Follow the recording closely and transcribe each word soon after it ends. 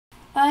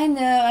I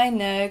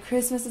know,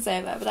 Christmas is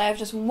over, but I have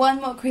just one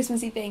more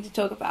Christmassy thing to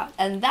talk about,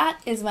 and that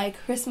is my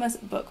Christmas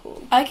book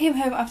haul. I came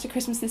home after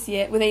Christmas this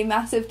year with a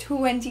massive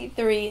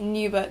 23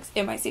 new books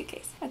in my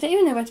suitcase. I don't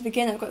even know where to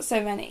begin, I've got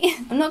so many.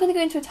 I'm not going to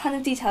go into a ton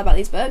of detail about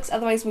these books,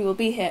 otherwise we will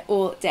be here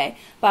all day,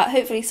 but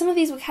hopefully some of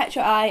these will catch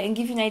your eye and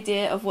give you an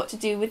idea of what to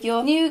do with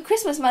your new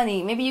Christmas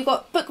money. Maybe you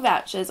got book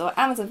vouchers or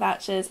Amazon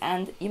vouchers,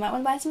 and you might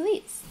want to buy some of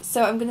these.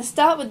 So I'm going to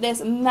start with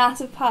this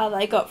massive pile that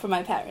I got from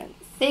my parents.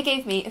 They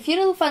gave me a few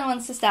little fun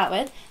ones to start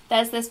with.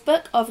 There's this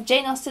book of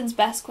Jane Austen's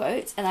best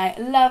quotes, and I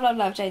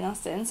love Jane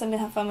Austen, so I'm going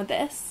to have fun with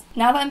this.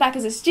 Now that I'm back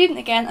as a student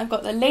again, I've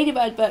got the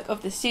Ladybird book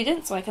of the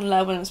student, so I can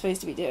learn what I'm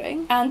supposed to be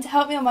doing. And to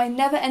help me on my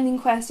never-ending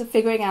quest of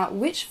figuring out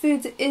which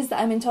foods it is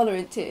that I'm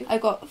intolerant to,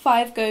 I've got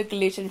 5 Go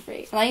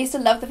Gluten-Free. And I used to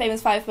love the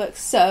famous 5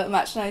 books so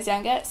much when I was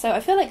younger, so I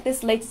feel like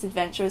this latest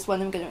adventure is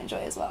one I'm going to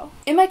enjoy as well.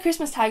 In my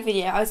Christmas tag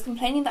video, I was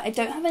complaining that I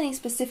don't have any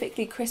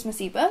specifically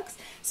Christmassy books,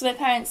 so my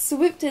parents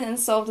swooped in and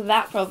solved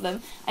that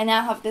problem. I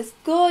now have this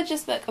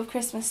gorgeous book of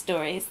Christmas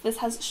stories. This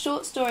has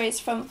short stories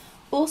from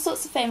all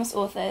sorts of famous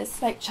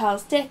authors like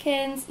Charles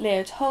Dickens,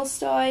 Leo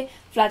Tolstoy,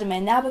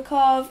 Vladimir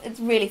Nabokov. It's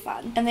really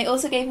fun. And they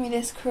also gave me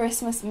this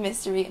Christmas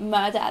mystery,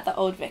 Murder at the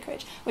Old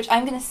Vicarage, which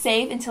I'm going to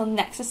save until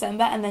next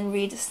December and then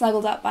read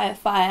snuggled up by a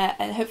fire,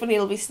 and hopefully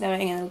it'll be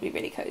snowing and it'll be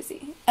really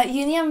cozy. At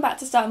uni I'm about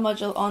to start a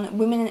module on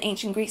women in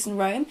ancient Greece and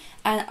Rome,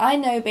 and I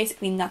know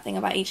basically nothing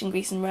about ancient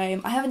Greece and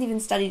Rome. I haven't even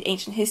studied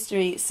ancient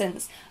history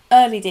since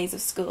early days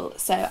of school,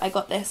 so I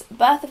got this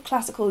Birth of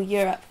Classical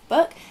Europe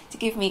book to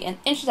give me an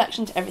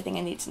introduction to everything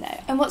I need to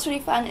know. And what's really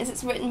fun is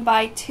it's written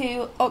by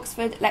 2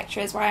 Oxford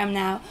lecturers where I am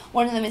now.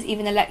 One of them is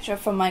even a lecturer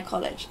from my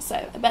college, so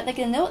I bet they're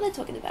gonna know what they're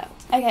talking about.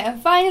 Okay,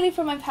 and finally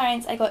from my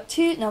parents I got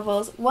 2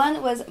 novels.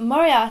 One was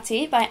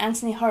Moriarty by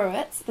Anthony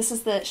Horowitz. This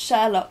is the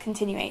Sherlock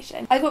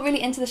continuation. I got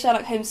really into the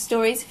Sherlock Holmes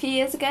stories a few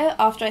years ago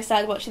after I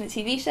started watching the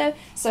TV show,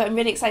 so I'm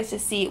really excited to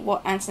see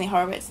what Anthony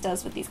Horowitz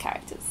does with these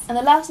characters. And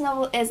the last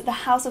novel is The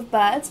House of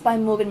Birds by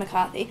Morgan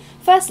McCarthy.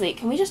 Firstly,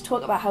 can we just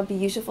talk about how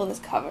beautiful this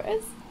cover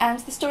is? And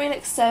the story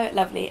looks so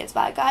lovely. It's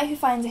about a guy who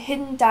finds a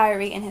hidden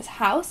diary in his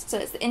house, so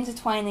it's the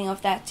intertwining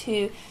of their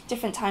 2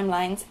 different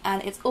timelines,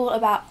 and it's all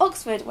about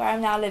Oxford, where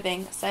I'm now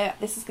living, so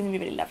this is going to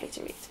be really lovely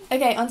to read.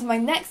 Okay, on to my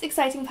next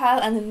exciting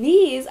pile, and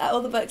these are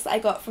all the books that I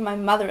got from my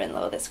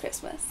mother-in-law this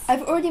Christmas.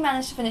 I've already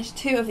managed to finish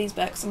 2 of these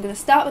books, so I'm going to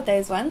start with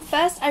those ones.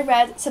 First, I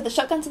read Set the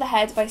Shotgun to the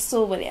Head by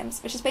Saul Williams,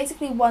 which is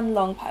basically one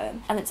long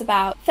poem, and it's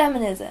about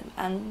feminism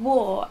and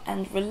war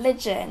and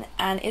religion,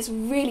 and it's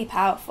really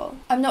powerful.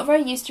 I'm not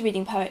very used to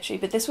reading poetry,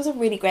 but this was a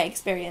really great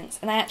experience,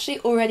 and I actually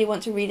already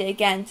want to read it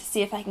again to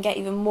see if I can get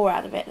even more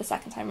out of it the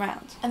second time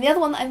round. And the other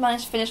one that I've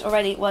managed to finish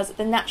already was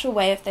The Natural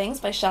Way of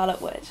Things by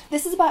Charlotte Wood.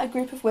 This is about a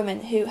group of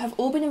women who have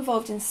all been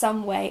involved in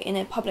some way in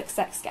a public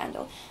sex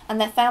scandal, and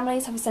their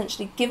families have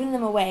essentially given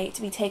them away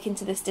to be taken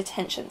to this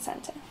detention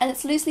centre. And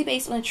it's loosely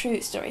based on a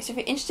true story, so if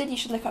you're interested you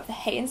should look up the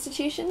Hay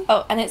Institution.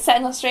 Oh, and it's set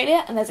in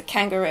Australia and there's a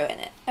kangaroo in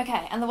it.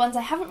 Okay, and the ones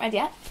I haven't read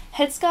yet: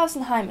 Headscarves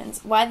and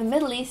Hymens, Why the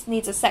Middle East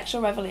Needs a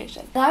Sexual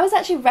Revolution. Now I was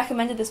actually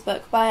recommended this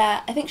book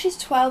by I think she's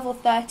 12 or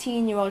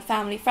 13-year-old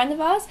family friend of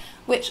ours,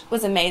 which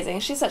was amazing.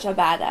 She's such a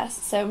badass,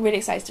 so I'm really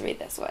excited to read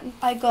this one.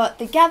 I got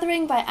The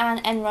Gathering by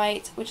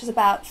Enright, which is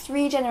about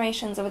 3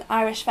 generations of an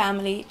Irish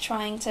family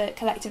trying to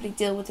collectively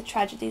deal with the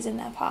tragedies in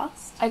their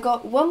past. I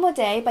got One More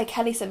Day by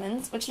Kelly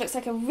Simmons, which looks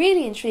like a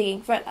really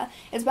intriguing thriller.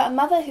 It's about a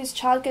mother whose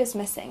child goes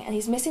missing, and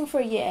he's missing for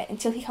a year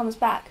until he comes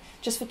back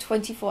just for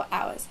 24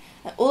 hours.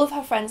 And all of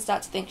her friends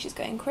start to think she's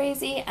going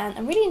crazy, and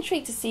I'm really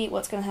intrigued to see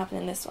what's going to happen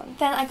in this one.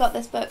 Then I got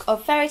this book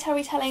of fairy tale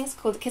retellings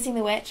called Kissing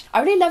the Witch.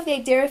 I really love the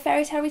idea of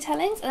fairy tale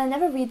retellings, and I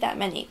never read that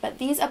many, but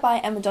these are by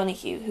Emma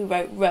Donoghue, who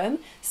wrote Rome,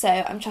 so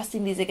I'm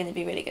trusting these are going to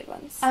be really good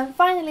ones. And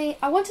finally,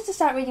 I wanted to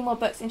start reading more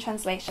books in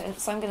translation,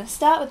 so I'm going to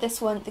start with this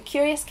one, The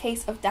Curious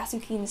Case of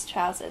Dassoukine's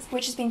Trousers,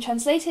 which has been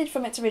translated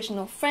from its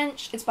original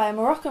French. It's by a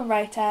Moroccan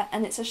writer,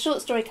 and it's a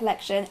short story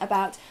collection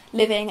about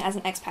living as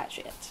an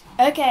expatriate.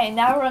 Okay,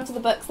 now we're on to the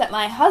books that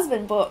my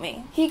husband bought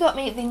me. He got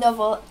me the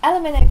novel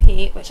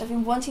LMNOP, which I've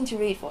been wanting to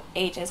read for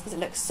ages because it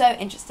looks so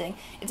interesting.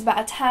 It's about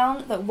a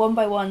town that one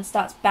by one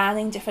starts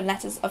banning different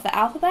letters of the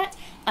alphabet,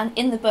 and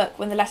in the book,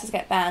 when the letters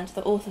get banned,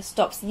 the author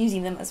stops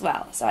using them as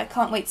well, so I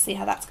can't wait to see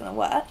how that's going to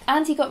work.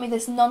 And he got me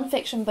this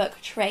non-fiction book,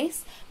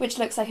 Trace, which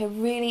looks like a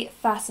really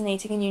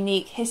fascinating and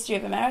unique history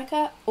of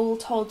America, all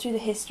told through the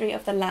history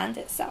of the land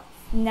itself.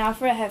 Now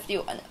for a hefty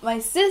one. My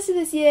sister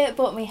this year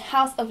bought me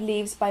House of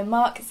Leaves by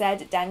Mark Z.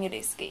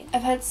 Danielewski.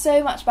 I've heard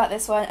so much about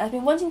this one, and I've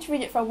been wanting to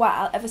read it for a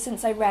while, ever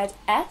since I read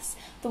S,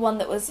 the one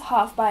that was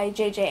half by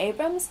J.J.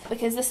 Abrams,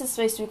 because this is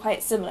supposed to be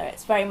quite similar.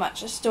 It's very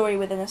much a story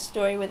within a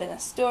story within a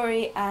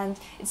story, and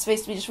it's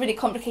supposed to be just really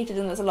complicated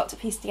and there's a lot to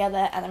piece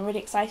together, and I'm really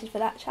excited for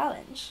that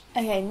challenge.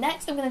 Okay,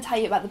 next I'm going to tell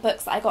you about the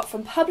books that I got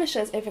from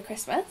publishers over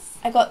Christmas.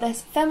 I got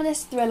this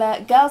feminist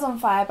thriller Girls on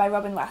Fire by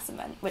Robin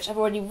Wasserman, which I've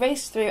already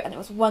raced through and it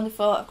was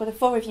wonderful. I've got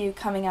a full review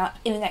coming up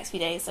in the next few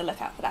days, so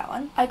look out for that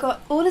one. I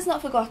got All Is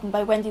Not Forgotten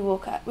by Wendy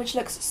Walker, which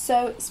looks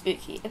so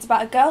spooky. It's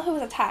about a girl who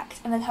was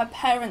attacked and then her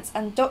parents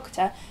and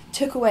doctor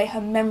took took away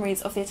her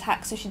memories of the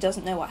attack so she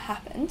doesn't know what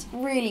happened.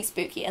 Really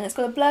spooky, and it's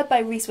got a blurb by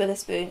Reese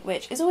Witherspoon,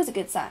 which is always a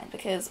good sign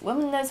because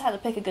woman knows how to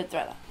pick a good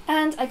thriller.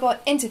 And I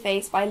got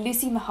Interface by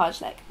Lucy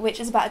Mahajlek, which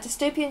is about a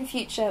dystopian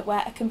future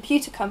where a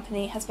computer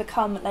company has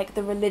become like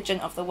the religion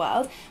of the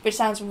world, which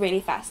sounds really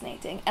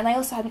fascinating. And I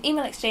also had an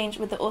email exchange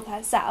with the author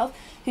herself,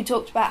 who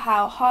talked about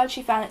how hard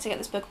she found it to get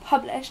this book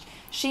published.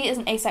 She is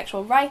an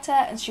asexual writer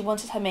and she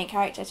wanted her main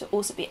character to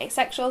also be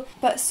asexual,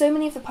 but so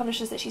many of the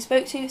publishers that she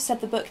spoke to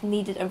said the book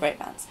needed a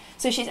romance.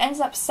 So she's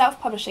ended up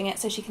self-publishing it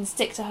so she can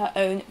stick to her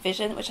own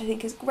vision, which I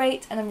think is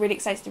great, and I'm really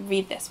excited to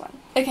read this one.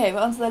 Okay,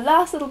 well, on to the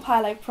last little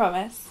pile I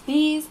promised.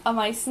 These are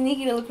my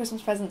sneaky little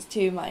Christmas presents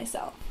to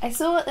myself. I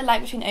saw The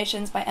Light Between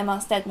Oceans by M.R.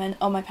 Stedman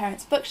on my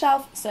parents'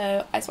 bookshelf,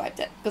 so I swiped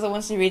it because I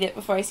wanted to read it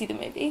before I see the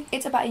movie.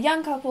 It's about a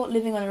young couple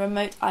living on a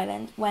remote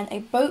island when a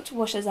boat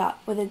washes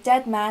up with a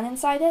dead man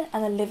inside it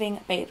and a living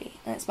baby,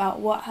 and it's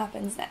about what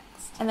happens next.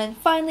 And then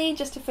finally,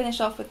 just to finish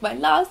off with my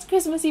last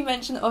Christmassy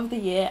mention of the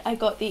year, I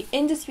got The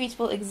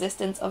Indisputable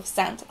Existence of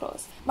Santa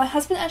Claus. My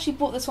husband actually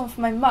bought this one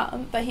for my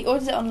mum, but he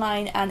ordered it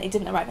online and it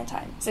didn't arrive in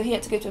time. So he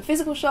had to go to a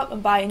physical shop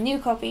and buy a new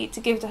copy to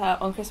give to her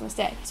on Christmas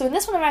Day. So when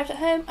this one arrived at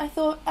home, I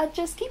thought I'd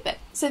just keep it.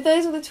 So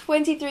those were the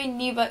 23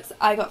 new books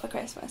I got for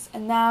Christmas,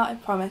 and now I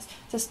promise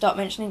to stop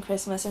mentioning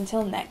Christmas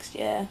until next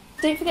year.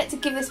 Don't forget to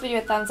give this video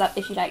a thumbs up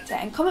if you liked it,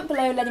 and comment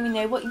below letting me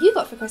know what you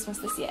got for Christmas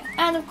this year.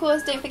 And of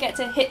course, don't forget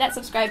to hit that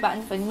subscribe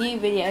button for new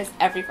videos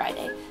every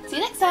Friday. See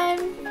you next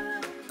time!